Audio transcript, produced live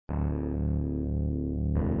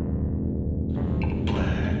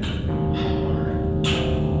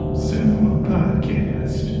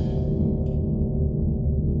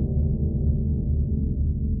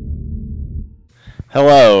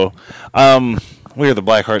Hello. We're the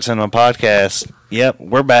Blackheart Cinema Podcast. Yep,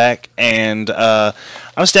 we're back, and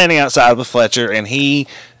I'm standing outside with Fletcher, and he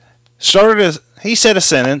said a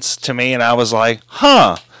sentence to me, and I was like,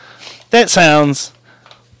 "Huh, that sounds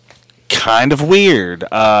kind of weird."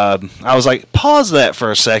 I was like, "Pause that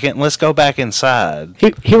for a second, and let's go back inside."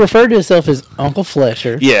 He referred to himself as Uncle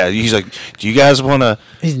Fletcher. Yeah, he's like, "Do you guys want to?"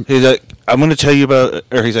 He's like, "I'm going to tell you about,"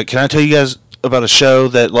 or he's like, "Can I tell you guys about a show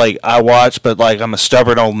that like I watch, but like I'm a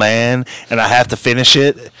stubborn old man and I have to finish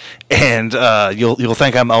it, and you'll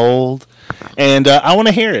think I'm old, and I want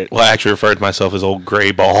to hear it." Well, I actually referred to myself as old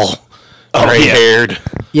gray ball, gray-haired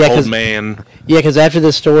old man. Yeah, because after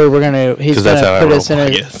this story, he's gonna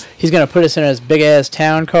put us in his big ass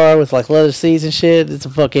town car with like leather seats and shit. It's a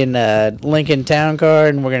fucking Lincoln town car,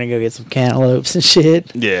 and we're gonna go get some cantaloupes and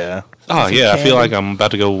shit. Yeah. Oh yeah, I feel like I'm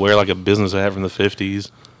about to go wear like a business hat from the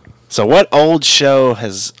 50s. So what old show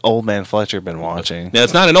has Old Man Fletcher been watching? Now,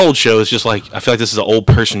 it's not an old show. It's just like, I feel like this is an old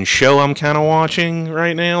person show I'm kind of watching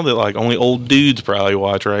right now that like only old dudes probably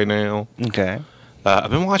watch right now. Okay. I've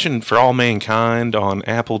been watching For All Mankind on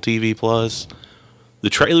Apple TV Plus. The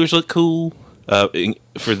trailers look cool. For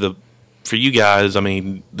you guys, I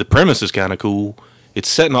mean, the premise is kind of cool. It's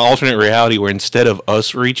set in an alternate reality where instead of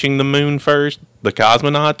us reaching the moon first, the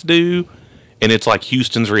cosmonauts do, and it's like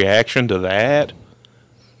Houston's reaction to that.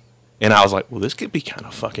 And I was like, well, this could be kind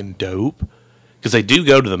of fucking dope. Because they do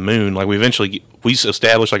go to the moon. Like, we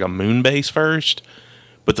establish like a moon base first.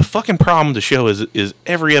 But the fucking problem with the show is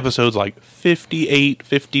every episode's like 58,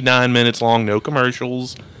 59 minutes long, no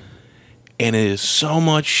commercials. And it is so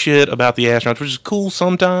much shit about the astronauts, which is cool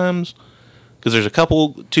sometimes. Because there's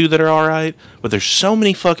two that are alright. But there's so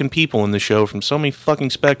many fucking people in the show from so many fucking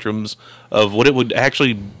spectrums of what it would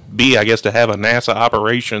actually be, I guess, to have a NASA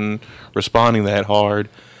operation responding that hard.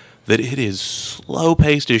 That it is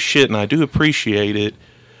slow-paced as shit, and I do appreciate it.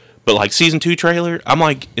 But, like, Season 2 trailer, I'm,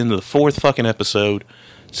 like, in the 4th fucking episode.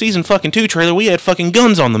 Season fucking 2 trailer, we had fucking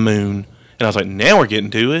guns on the moon. And I was like, now we're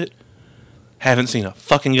getting to it. Haven't seen a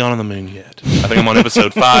fucking gun on the moon yet. I think I'm on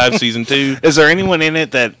episode 5, Season 2. Is there anyone in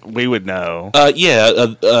it that we would know? Steven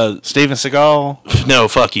Seagal? No,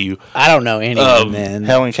 fuck you. I don't know anyone, man.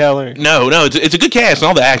 Helen Keller? No, it's a good cast, and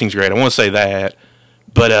all the acting's great. I want to say that.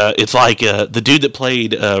 But it's like the dude that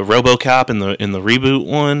played RoboCop in the reboot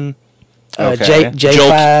one. Okay.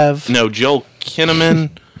 J5. Joel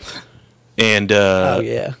Kinnaman. And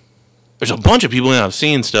yeah. There's a bunch of people in I've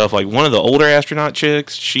seen stuff. Like one of the older astronaut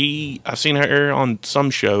chicks. I've seen her on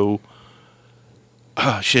some show.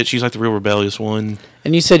 Oh shit, she's like the real rebellious one.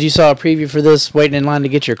 And you said you saw a preview for this, waiting in line to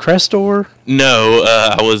get your Crestor? No,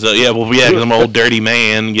 I was because I'm an old dirty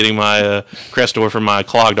man getting my Crestor for my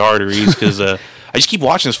clogged arteries because. I just keep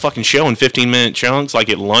watching this fucking show in 15-minute chunks, like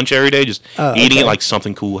at lunch every day, just eating it like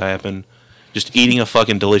something cool happened. Just eating a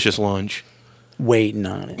fucking delicious lunch. Waiting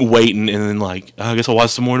on it. And then like, I guess I'll watch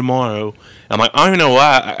some more tomorrow. I'm like, I don't know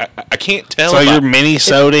why. I can't tell. So you're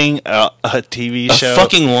mini-soding a TV show?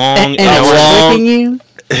 Fucking long. And you?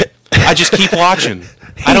 I just keep watching.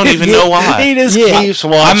 I don't even know why. He just keeps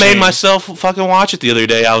watching. I made myself fucking watch it the other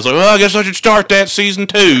day. I was like, well, I guess I should start that Season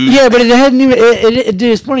 2. Yeah, but it hadn't even. Dude,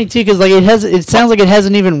 it's funny too because like it sounds like it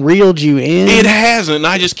hasn't even reeled you in. It hasn't. And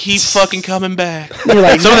I just keep fucking coming back.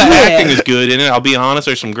 Like, some of the acting is good in it. I'll be honest.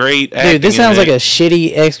 There's some great acting. Dude, this sounds like a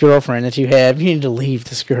shitty ex-girlfriend that you have. You need to leave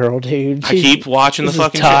this girl, dude. I keep watching the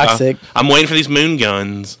fucking toxic. I'm waiting for these moon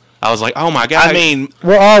guns. I was like, oh my god. I mean,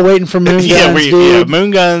 we're all waiting for moon guns, dude. Yeah,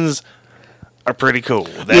 moon guns are pretty cool.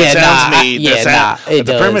 The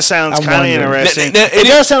premise sounds kind of interesting. It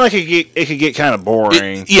does sound like it could get kind of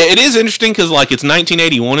boring. It is interesting because like it's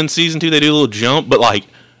 1981 in Season 2. They do a little jump, but like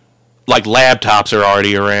laptops are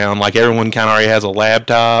already around. Like everyone kind of already has a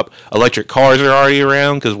laptop. Electric cars are already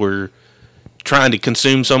around because we're trying to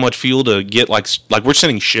consume so much fuel to get like we're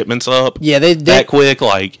sending shipments up. Yeah, that quick.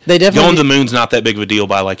 Like they definitely going to the moon's not that big of a deal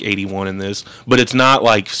by like 81 in this, but it's not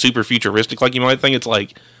like super futuristic like you might think. It's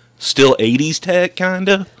like still 80s tech, kind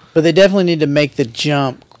of. But they definitely need to make the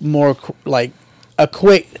jump more like a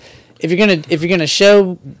quick. If you're gonna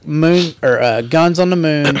show moon or guns on the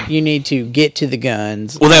moon, you need to get to the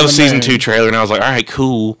guns. Well, that was Season 2 trailer, and I was like, all right,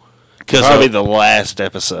 cool. Probably the last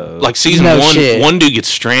episode. Like Season 1, one dude gets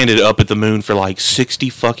stranded up at the moon for like 60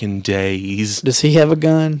 fucking days. Does he have a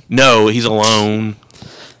gun? No, he's alone.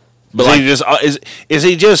 But is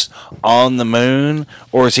he just on the moon,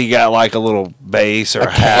 or has he got like a little base or a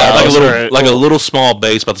house, like a little small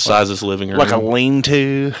base about the size of this living room, like a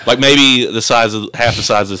lean-to, like maybe half the size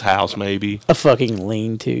of his house, maybe a fucking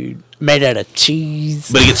lean-to made out of cheese.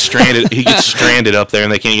 But he gets stranded. He gets stranded up there,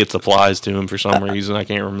 and they can't get supplies to him for some reason. I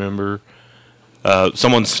can't remember.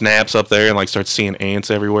 someone snaps up there and like starts seeing ants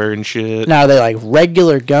everywhere and shit. Now, are they like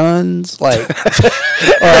regular guns, like,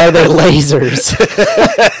 or are they lasers?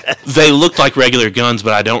 They looked like regular guns,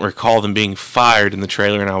 but I don't recall them being fired in the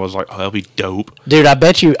trailer. And I was like, "Oh, that'll be dope." Dude, I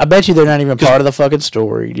bet you they're not even part of the fucking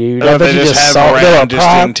story, dude. I bet they you just have saw around just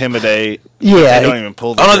to intimidate. Yeah, they don't even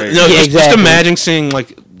pull the trigger. No, just imagine seeing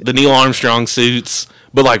like the Neil Armstrong suits,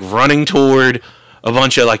 but like running toward a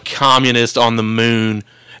bunch of like communists on the moon.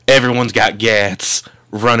 Everyone's got gats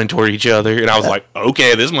running toward each other, and I was like,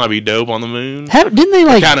 okay, this might be dope on the moon. Didn't they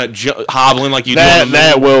like kind of hobbling like you do on the moon?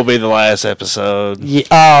 That will be the last episode. Yeah,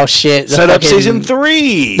 oh shit! Set up season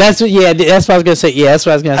 3. That's what. Yeah, that's what I was gonna say. Yeah, that's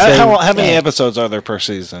what I was gonna say. How many episodes are there per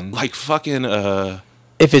season? Like fucking.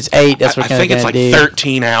 If it's 8, that's what I think it's like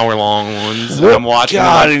 13-hour long ones. And I'm watching.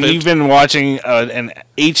 God, and you've been watching, and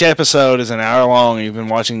each episode is an hour long. And you've been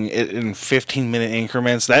watching it in 15-minute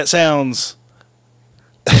increments. That sounds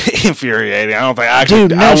infuriating. I don't think I could.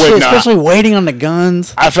 Dude, I would not. Especially waiting on the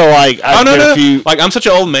guns. I feel like no. Like I'm such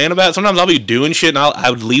an old man about it. Sometimes I'll be doing shit, and I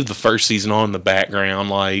would leave the first season on in the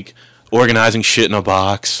background, like organizing shit in a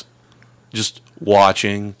box, just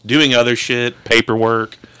watching, doing other shit,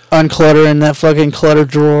 paperwork. Uncluttering that fucking clutter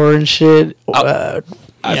drawer and shit.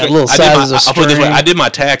 Little sizes of string. I'll put it this way, I did my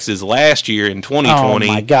taxes last year in 2020.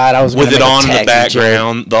 Oh my god, I was with it on in the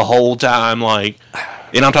background the whole time, like,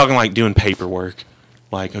 and I'm talking like doing paperwork.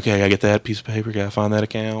 Like, okay, I get that piece of paper, gotta find that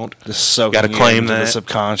account. Just so gotta claim that. The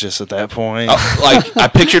subconscious at that point. Like, I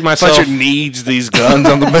pictured myself. Fletcher needs these guns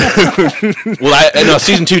on the moon. Well,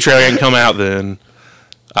 season 2 trailer hadn't come out then.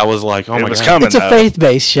 I was like, oh my god, coming, it's a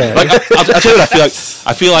faith-based show. Like, I'll tell you what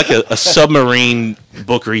I feel like a submarine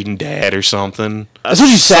book reading dad or something. That's what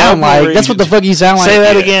you sound like. That's what the fuck you sound like. Say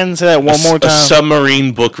that again. Say that one more time. A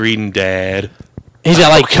submarine book reading dad. He's got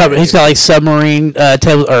like submarine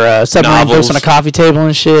table or submarine books on a coffee table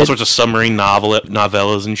and shit. All sorts of submarine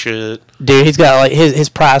novellas and shit. Dude, he's got like his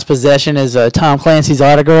prized possession is Tom Clancy's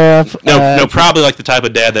autograph. No, probably like the type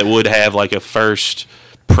of dad that would have like a first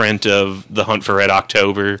print of The Hunt for Red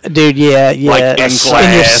October. Dude, yeah. Like in class,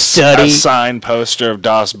 in your study. A signed poster of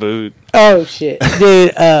Das Boot. Oh shit,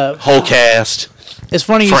 dude. Whole cast. It's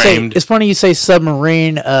funny framed. you say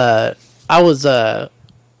submarine. I was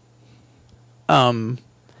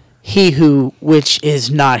he who which is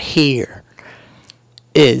not here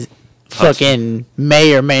is fucking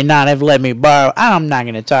may or may not have let me borrow. I'm not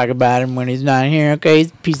gonna talk about him when he's not here. Okay,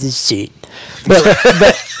 he's a piece of shit.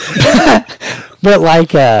 But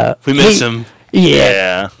like we miss him.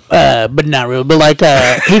 Yeah. But not really. But like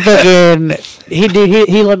he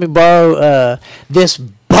let me borrow this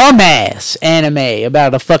bum ass anime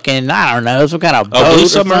about a fucking I don't know some kind of boat Blue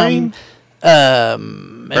Submarine.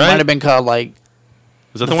 It might have been called like.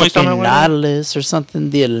 Is that the one you're talking about? Nautilus or something,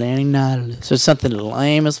 the Atlantic Nautilus or something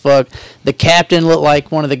lame as fuck. The captain looked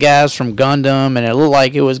like one of the guys from Gundam, and it looked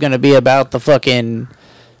like it was going to be about the fucking.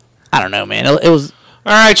 I don't know, man. It was.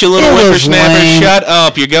 All right, you little whippersnapper, shut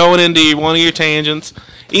up. You're going into one of your tangents.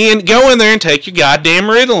 Ian, go in there and take your goddamn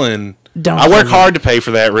Ritalin. I work hard to pay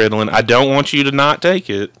for that Ritalin. I don't want you to not take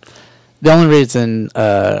it. The only reason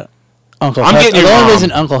Uncle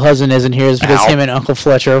Hudson isn't here is because him and Uncle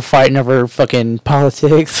Fletcher are fighting over fucking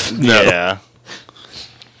politics. No.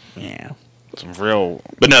 Yeah. Some real...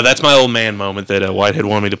 But no, that's my old man moment that Whitehead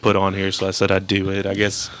wanted me to put on here, so I said I'd do it. I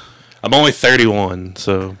guess I'm only 31,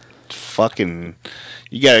 so... Fucking...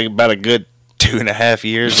 You got about a good 2.5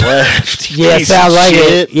 years left. Yeah, sounds like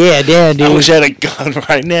it. Yeah, damn, dude. I wish I had a gun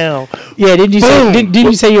right now. Yeah, didn't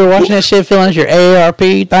you say you were watching that shit, filling out your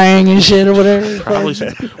AARP thing and shit or whatever? Probably.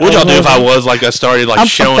 What'd y'all do if I was like I started like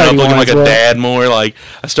showing up looking like a dad more? Like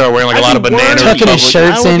I started wearing like a lot of banana tucking his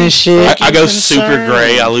shirts in and shit. I go super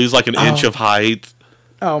gray. I lose like an inch of height.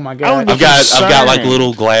 Oh my god! I've got like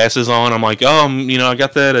little glasses on. I'm like, I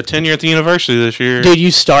got that 10-year at the university this year. Dude, I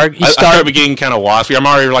start getting kind of waspy. I'm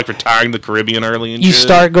already like retiring the Caribbean early and you shit.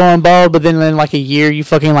 Start going bald, but then in like a year you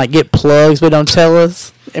fucking like get plugs, but don't tell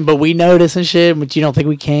us. But we notice and shit, but you don't think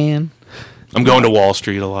we can. I'm going to Wall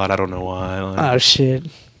Street a lot. I don't know why. Oh shit!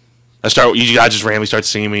 I just randomly start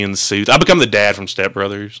seeing me in suits. I become the dad from Step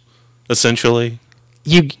Brothers, essentially.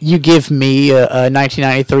 You give me a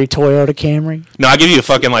 1993 Toyota Camry? No, I give you a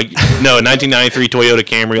 1993 Toyota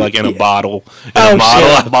Camry like in a bottle.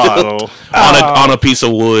 Bottle. On a piece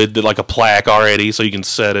of wood, like a plaque already, so you can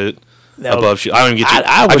set it above shit. I don't even get you.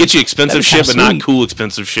 I get you expensive shit, but not cool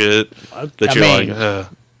expensive shit. I don't know.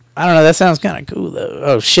 That sounds kind of cool though.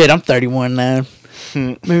 Oh shit, I'm 31 now.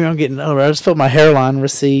 Maybe I'm getting older. I just felt my hairline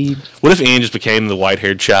recede. What if Ian just became the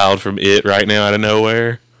white-haired child from It right now out of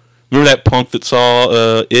nowhere? Remember that punk that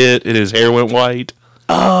saw It and his hair went white?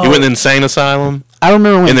 Oh, He went to the insane asylum I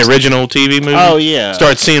remember when in the original TV movie. Oh, yeah.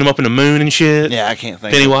 Started seeing him up in the moon and shit. Yeah, I can't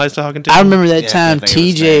think. Pennywise talking to him. I remember that Yeah, I time can't think of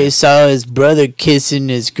his TJ name. saw his brother kissing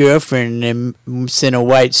his girlfriend and sent a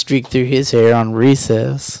white streak through his hair on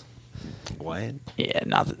recess. What? Yeah,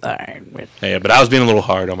 not that. All right. Yeah, but I was being a little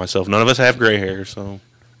hard on myself. None of us have gray hair, so.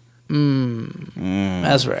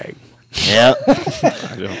 That's right.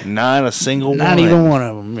 Yep. Not a single Not one. even one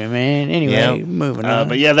of them, man. Anyway, Yep. moving on.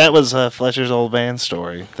 But yeah, that was Fletcher's old band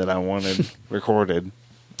story that I wanted recorded.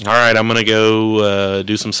 All right, I'm going to go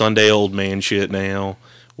do some Sunday old man shit now.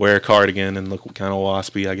 Wear a cardigan and look kind of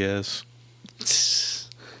waspy, I guess.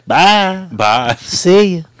 Bye. Bye.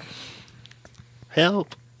 See ya.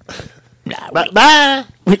 Help. Nah,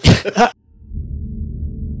 Bye.